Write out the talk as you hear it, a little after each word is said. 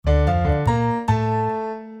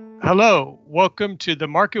Hello, welcome to the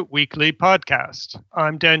Market Weekly podcast.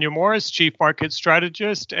 I'm Daniel Morris, Chief Market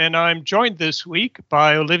Strategist, and I'm joined this week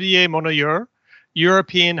by Olivier Monnoyeur,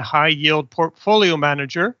 European High Yield Portfolio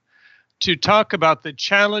Manager, to talk about the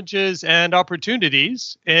challenges and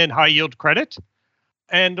opportunities in high yield credit.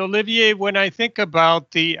 And Olivier, when I think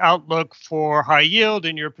about the outlook for high yield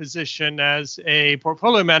in your position as a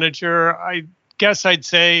portfolio manager, I guess I'd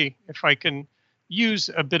say, if I can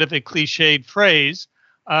use a bit of a cliched phrase,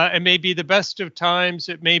 it may be the best of times,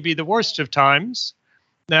 it may be the worst of times.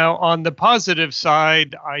 Now, on the positive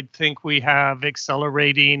side, I think we have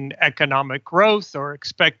accelerating economic growth or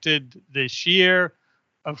expected this year.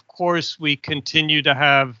 Of course, we continue to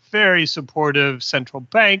have very supportive central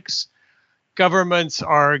banks. Governments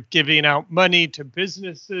are giving out money to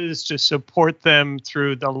businesses to support them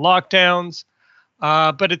through the lockdowns.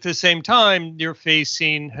 But at the same time, you're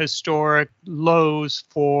facing historic lows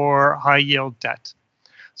for high yield debt.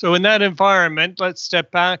 So in that environment, let's step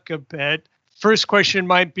back a bit. First question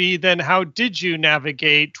might be then, how did you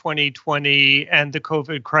navigate 2020 and the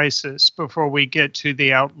COVID crisis before we get to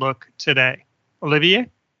the outlook today? Olivier?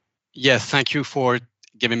 Yes, thank you for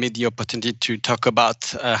giving me the opportunity to talk about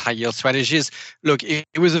high yield strategies. Look, it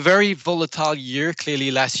was a very volatile year, clearly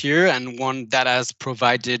last year, and one that has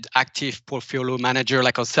provided active portfolio manager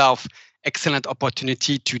like ourselves excellent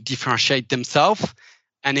opportunity to differentiate themselves.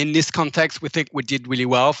 And in this context, we think we did really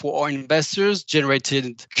well for our investors,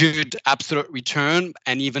 generated good absolute return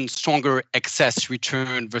and even stronger excess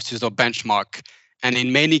return versus our benchmark. And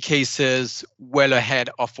in many cases, well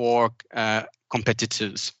ahead of our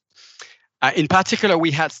competitors. In particular,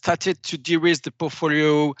 we had started to de-risk the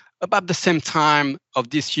portfolio about the same time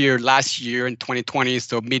of this year, last year in 2020,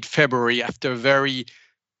 so mid-February, after a very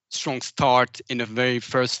strong start in the very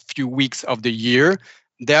first few weeks of the year.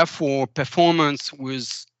 Therefore, performance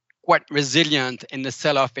was quite resilient in the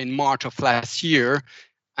sell-off in March of last year,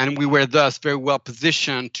 and we were thus very well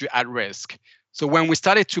positioned to add risk. So when we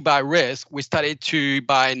started to buy risk, we started to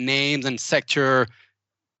buy names and sector,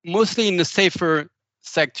 mostly in the safer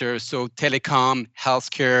sectors, so telecom,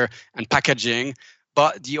 healthcare, and packaging.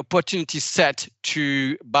 But the opportunity set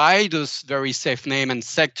to buy those very safe name and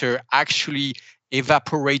sector actually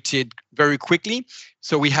evaporated very quickly.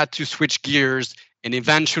 So we had to switch gears and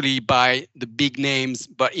eventually buy the big names,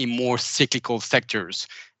 but in more cyclical sectors.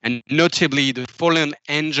 And notably, the fallen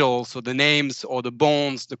angels, so the names or the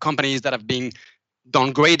bonds, the companies that have been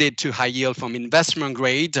downgraded to high yield from investment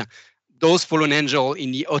grade, those fallen angels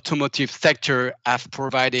in the automotive sector have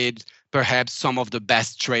provided perhaps some of the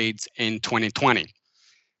best trades in 2020.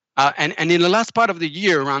 And in the last part of the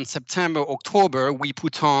year, around September, October, we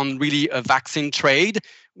put on really a vaccine trade,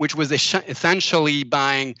 which was essentially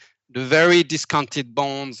buying the very discounted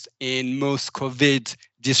bonds in most COVID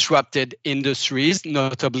disrupted industries,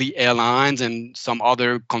 notably airlines and some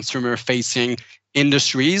other consumer facing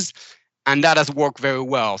industries. And that has worked very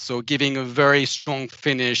well. So giving a very strong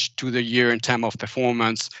finish to the year in terms of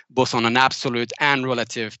performance, both on an absolute and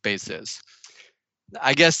relative basis.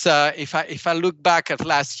 I guess if I look back at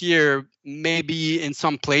last year, maybe in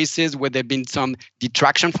some places where there've been some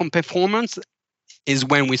detraction from performance is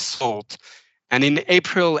when we sold. And in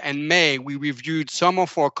April and May, we reviewed some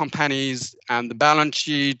of our companies and the balance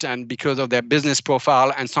sheet, and because of their business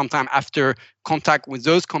profile, and sometime after contact with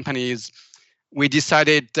those companies, we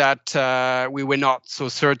decided that we were not so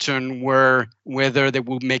certain whether they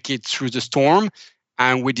would make it through the storm.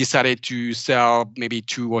 And we decided to sell maybe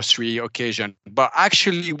 2 or 3 occasions. But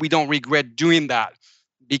actually, we don't regret doing that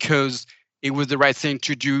because it was the right thing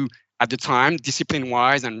to do at the time,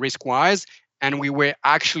 discipline-wise and risk-wise. And we were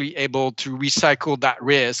actually able to recycle that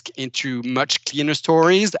risk into much cleaner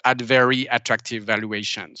stories at very attractive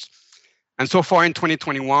valuations. And so far in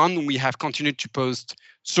 2021, we have continued to post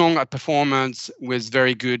strong outperformance with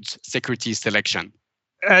very good security selection.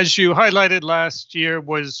 As you highlighted, last year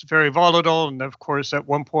was very volatile. And of course, at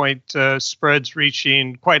one point, spreads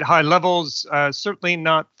reaching quite high levels. Certainly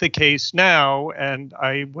not the case now. And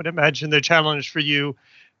I would imagine the challenge for you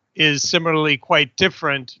is similarly quite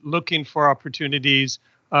different, looking for opportunities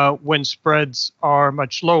when spreads are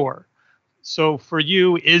much lower. So for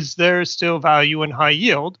you, is there still value in high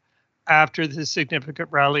yield after the significant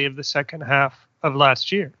rally of the second half of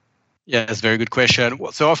last year? Yes, very good question.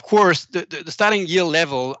 So of course, the starting yield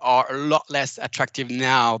level are a lot less attractive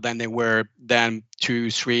now than they were then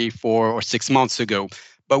 2, 3, 4, or 6 months ago.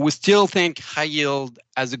 But we still think high yield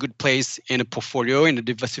as a good place in a portfolio, in a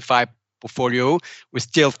diversified portfolio. We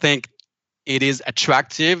still think it is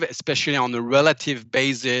attractive, especially on a relative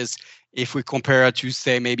basis. If we compare it to,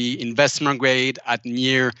 say, maybe investment grade at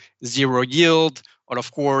near zero yield, or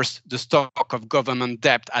of course, the stock of government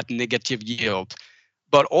debt at negative yield.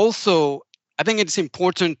 But also, I think it's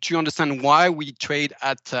important to understand why we trade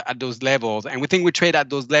at those levels. And we think we trade at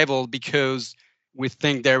those levels because we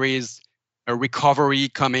think there is a recovery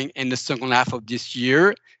coming in the second half of this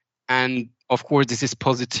year. And of course, this is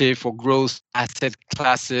positive for growth asset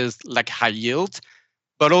classes like high yield.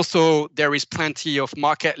 But also, there is plenty of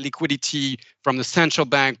market liquidity from the central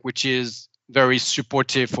bank, which is very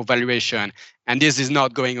supportive for valuation. And this is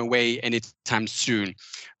not going away anytime soon.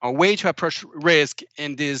 A way to approach risk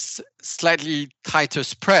in this slightly tighter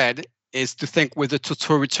spread is to think with a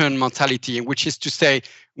total return mentality, which is to say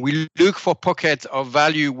we look for pockets of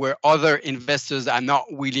value where other investors are not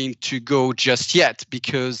willing to go just yet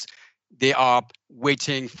because they are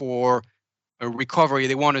waiting for a recovery.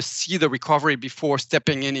 They want to see the recovery before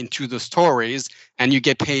stepping into the stories, and you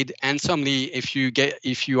get paid handsomely if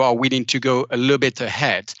you are willing to go a little bit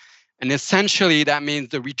ahead. And essentially, that means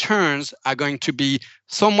the returns are going to be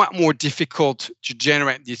somewhat more difficult to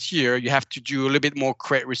generate this year. You have to do a little bit more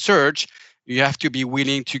credit research. You have to be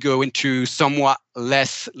willing to go into somewhat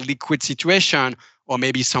less liquid situation, or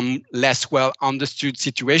maybe some less well understood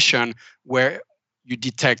situation where you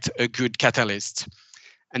detect a good catalyst.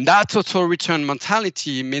 And that total return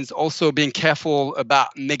mentality means also being careful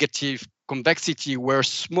about negative convexity, where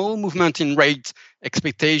small movement in rate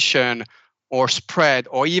expectation or spread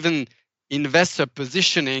or even investor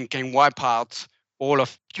positioning can wipe out all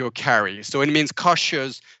of your carry. So it means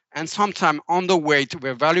cautious and sometimes underweight,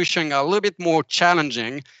 where valuation are a little bit more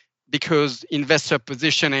challenging because investor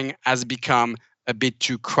positioning has become a bit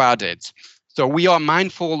too crowded. So we are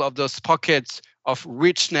mindful of those pockets of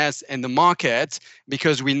richness in the market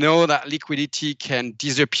because we know that liquidity can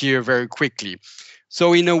disappear very quickly.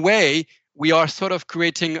 So in a way, we are sort of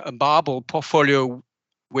creating a barbell portfolio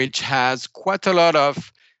which has quite a lot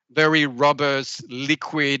of very robust,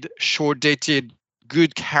 liquid, short-dated,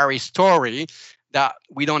 good carry story that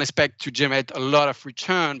we don't expect to generate a lot of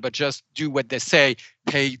return, but just do what they say,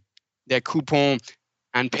 pay their coupon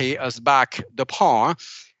and pay us back the par.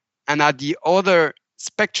 And at the other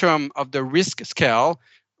spectrum of the risk scale,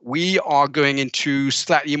 we are going into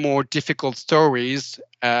slightly more difficult stories,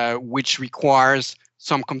 which requires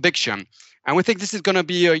some conviction. And we think this is going to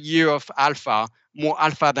be a year of alpha, more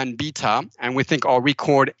alpha than beta. And we think our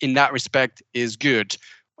record in that respect is good.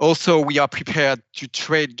 Also, we are prepared to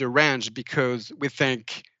trade the range because we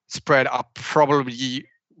think spread are probably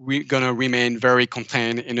going to remain very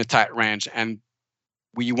contained in a tight range. And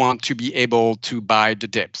we want to be able to buy the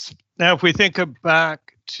dips. Now, if we think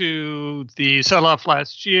back to the sell-off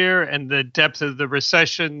last year and the depth of the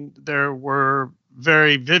recession, there were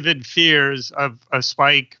very vivid fears of a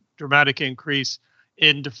spike, dramatic increase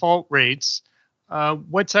in default rates.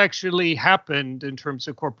 What's actually happened in terms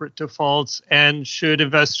of corporate defaults, and should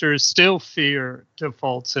investors still fear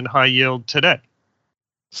defaults in high yield today?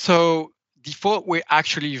 So default were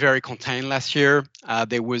actually very contained last year.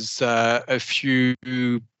 There was a few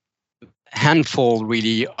handful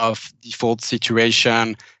really of default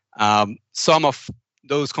situation. Some of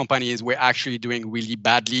those companies were actually doing really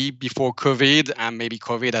badly before COVID, and maybe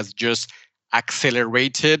COVID has just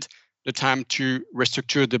accelerated the time to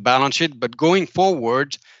restructure the balance sheet. But going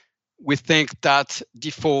forward, we think that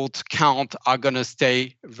default count are going to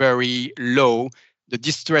stay very low. The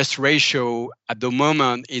distress ratio at the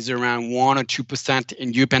moment is around 1 or 2%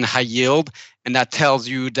 in European high yield, and that tells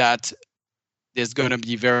you that there's going to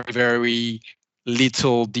be very, very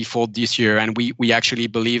little default this year, and we actually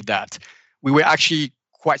believe that. We were actually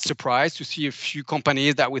quite surprised to see a few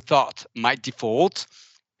companies that we thought might default,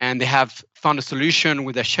 and they have found a solution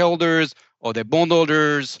with their shareholders or their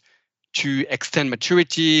bondholders to extend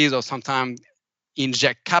maturities or sometimes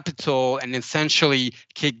inject capital and essentially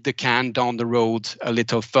kick the can down the road a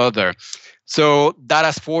little further. So that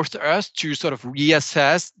has forced us to sort of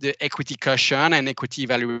reassess the equity cushion and equity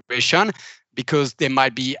valuation, because they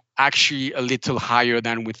might be actually a little higher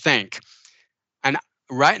than we think. And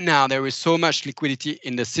right now, there is so much liquidity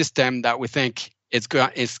in the system that we think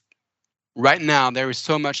right now, there is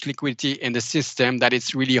so much liquidity in the system that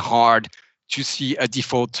it's really hard to see a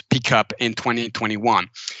default pickup in 2021.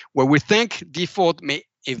 Where we think default may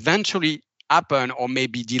eventually happen or may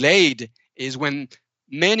be delayed is when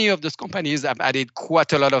many of those companies have added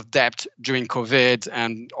quite a lot of debt during COVID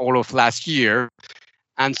and all of last year.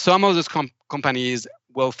 And some of those companies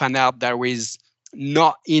will find out there is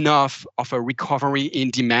not enough of a recovery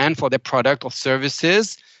in demand for their product or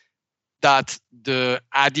services, that the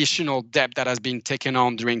additional debt that has been taken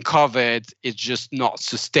on during COVID is just not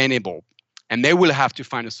sustainable. And they will have to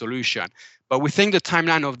find a solution. But we think the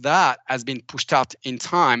timeline of that has been pushed out in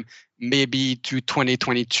time, maybe to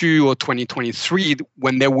 2022 or 2023,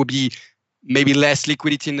 when there will be maybe less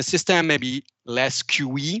liquidity in the system, maybe less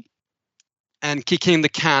QE, and kicking the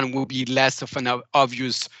can will be less of an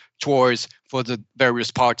obvious choice for the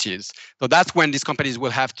various parties. So that's when these companies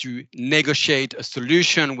will have to negotiate a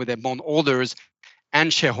solution with their bondholders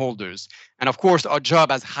and shareholders. And of course, our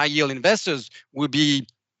job as high yield investors will be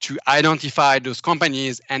to identify those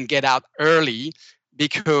companies and get out early,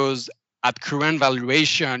 because at current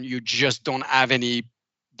valuation, you just don't have any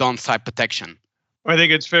downside protection. I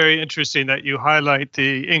think it's very interesting that you highlight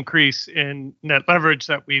the increase in net leverage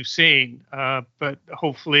that we've seen, but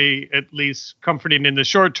hopefully at least comforting in the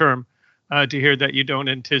short term to hear that you don't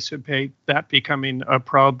anticipate that becoming a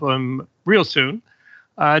problem real soon.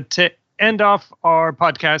 To end off our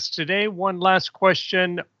podcast today, one last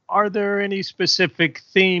question. Are there any specific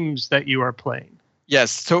themes that you are playing?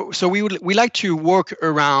 Yes. So we like to work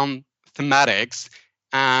around thematics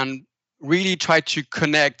and really try to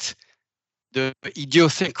connect the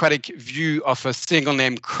idiosyncratic view of a single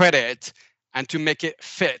name credit and to make it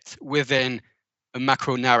fit within a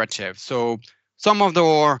macro narrative. So some of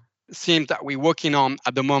the themes that we're working on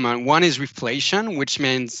at the moment, one is reflation, which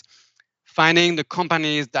means finding the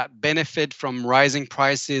companies that benefit from rising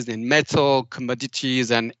prices in metal,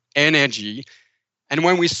 commodities, and energy. And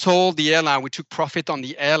when we sold the airline, we took profit on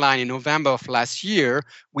the airline in November of last year,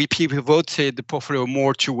 we pivoted the portfolio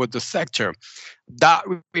more toward the sector. That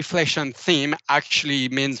reflection theme actually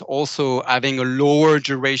means also having a lower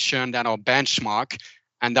duration than our benchmark,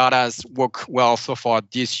 and that has worked well so far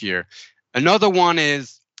this year. Another one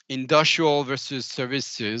is industrial versus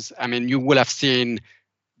services. I mean, you will have seen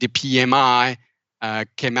the PMI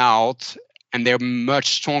came out, and they're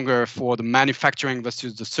much stronger for the manufacturing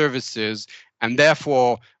versus the services. And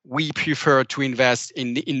therefore, we prefer to invest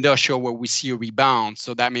in the industrial where we see a rebound.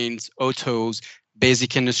 So that means autos,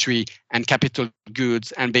 basic industry, and capital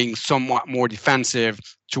goods, and being somewhat more defensive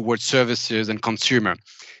towards services and consumer.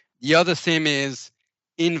 The other theme is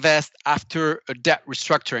invest after a debt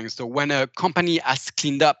restructuring. So when a company has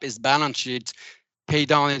cleaned up its balance sheet, paid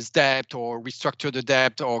down its debt or restructured the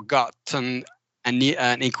debt or gotten an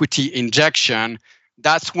equity injection,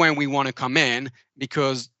 that's when we want to come in,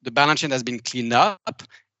 because the balance sheet has been cleaned up.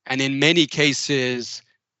 And in many cases,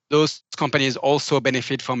 those companies also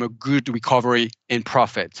benefit from a good recovery in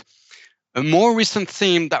profit. A more recent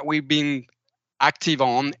theme that we've been active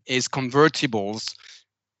on is convertibles.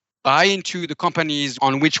 Buy into the companies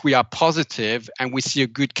on which we are positive and we see a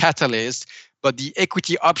good catalyst, but the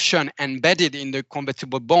equity option embedded in the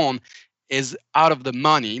convertible bond is out of the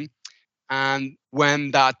money. And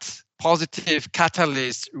when that positive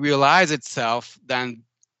catalyst realizes itself, then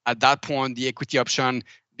at that point, the equity option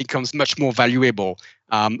becomes much more valuable.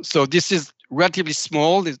 So this is relatively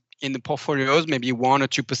small in the portfolios, maybe 1 or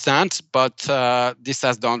 2%, but this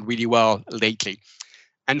has done really well lately.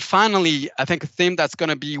 And finally, I think a theme that's going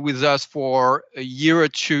to be with us for a year or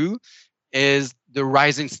two is the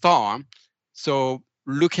rising star. So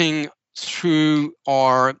looking through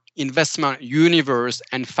our investment universe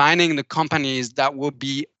and finding the companies that will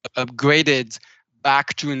be upgraded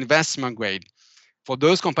back to investment grade. For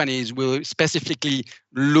those companies, we'll specifically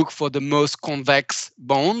look for the most convex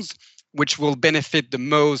bonds, which will benefit the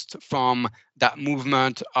most from that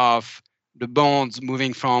movement of the bonds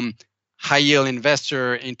moving from high yield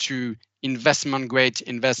investor into investment grade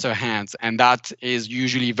investor hands. And that is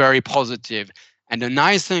usually very positive. And the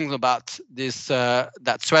nice thing about this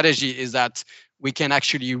that strategy is that we can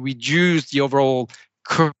actually reduce the overall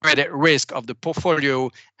credit risk of the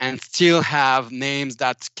portfolio and still have names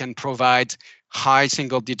that can provide high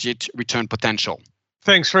single-digit return potential.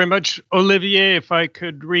 Thanks very much, Olivier. If I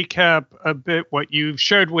could recap a bit what you've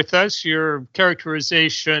shared with us, your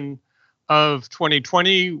characterization of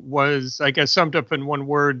 2020 was, I guess, summed up in one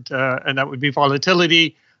word, and that would be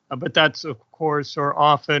volatility. But that's, of course, or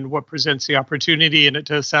often what presents the opportunity. And it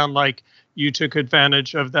does sound like you took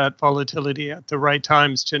advantage of that volatility at the right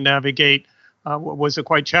times to navigate what was a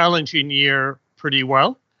quite challenging year pretty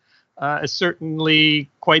well. A certainly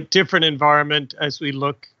quite different environment as we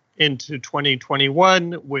look into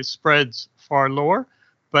 2021 with spreads far lower.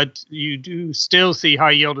 But you do still see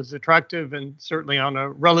high yield as attractive, and certainly on a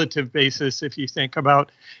relative basis, if you think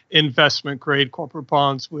about investment grade corporate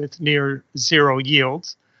bonds with near zero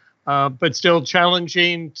yields. But still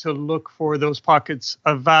challenging to look for those pockets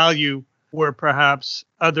of value where perhaps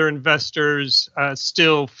other investors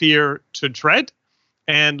still fear to tread,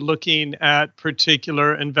 and looking at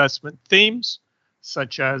particular investment themes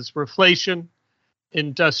such as reflation,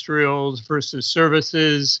 industrials versus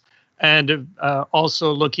services, and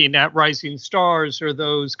also looking at rising stars or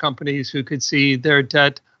those companies who could see their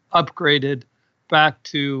debt upgraded back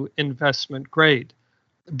to investment grade.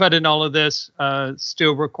 But in all of this,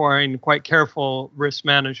 still requiring quite careful risk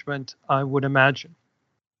management, I would imagine.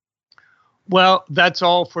 Well, that's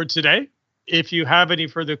all for today. If you have any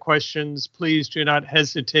further questions, please do not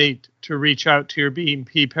hesitate to reach out to your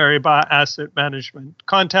BNP Paribas Asset Management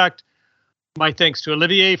contact. My thanks to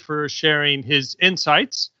Olivier for sharing his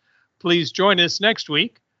insights. Please join us next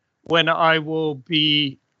week when I will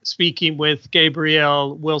be speaking with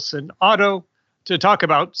Gabrielle Wilson Otto to talk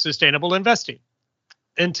about sustainable investing.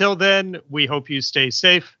 Until then, we hope you stay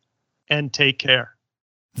safe and take care.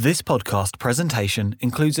 This podcast presentation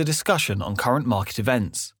includes a discussion on current market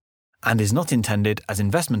events and is not intended as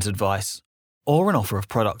investment advice or an offer of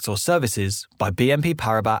products or services by BNP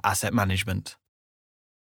Paribas Asset Management.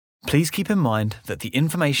 Please keep in mind that the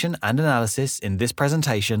information and analysis in this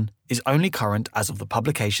presentation is only current as of the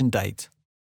publication date.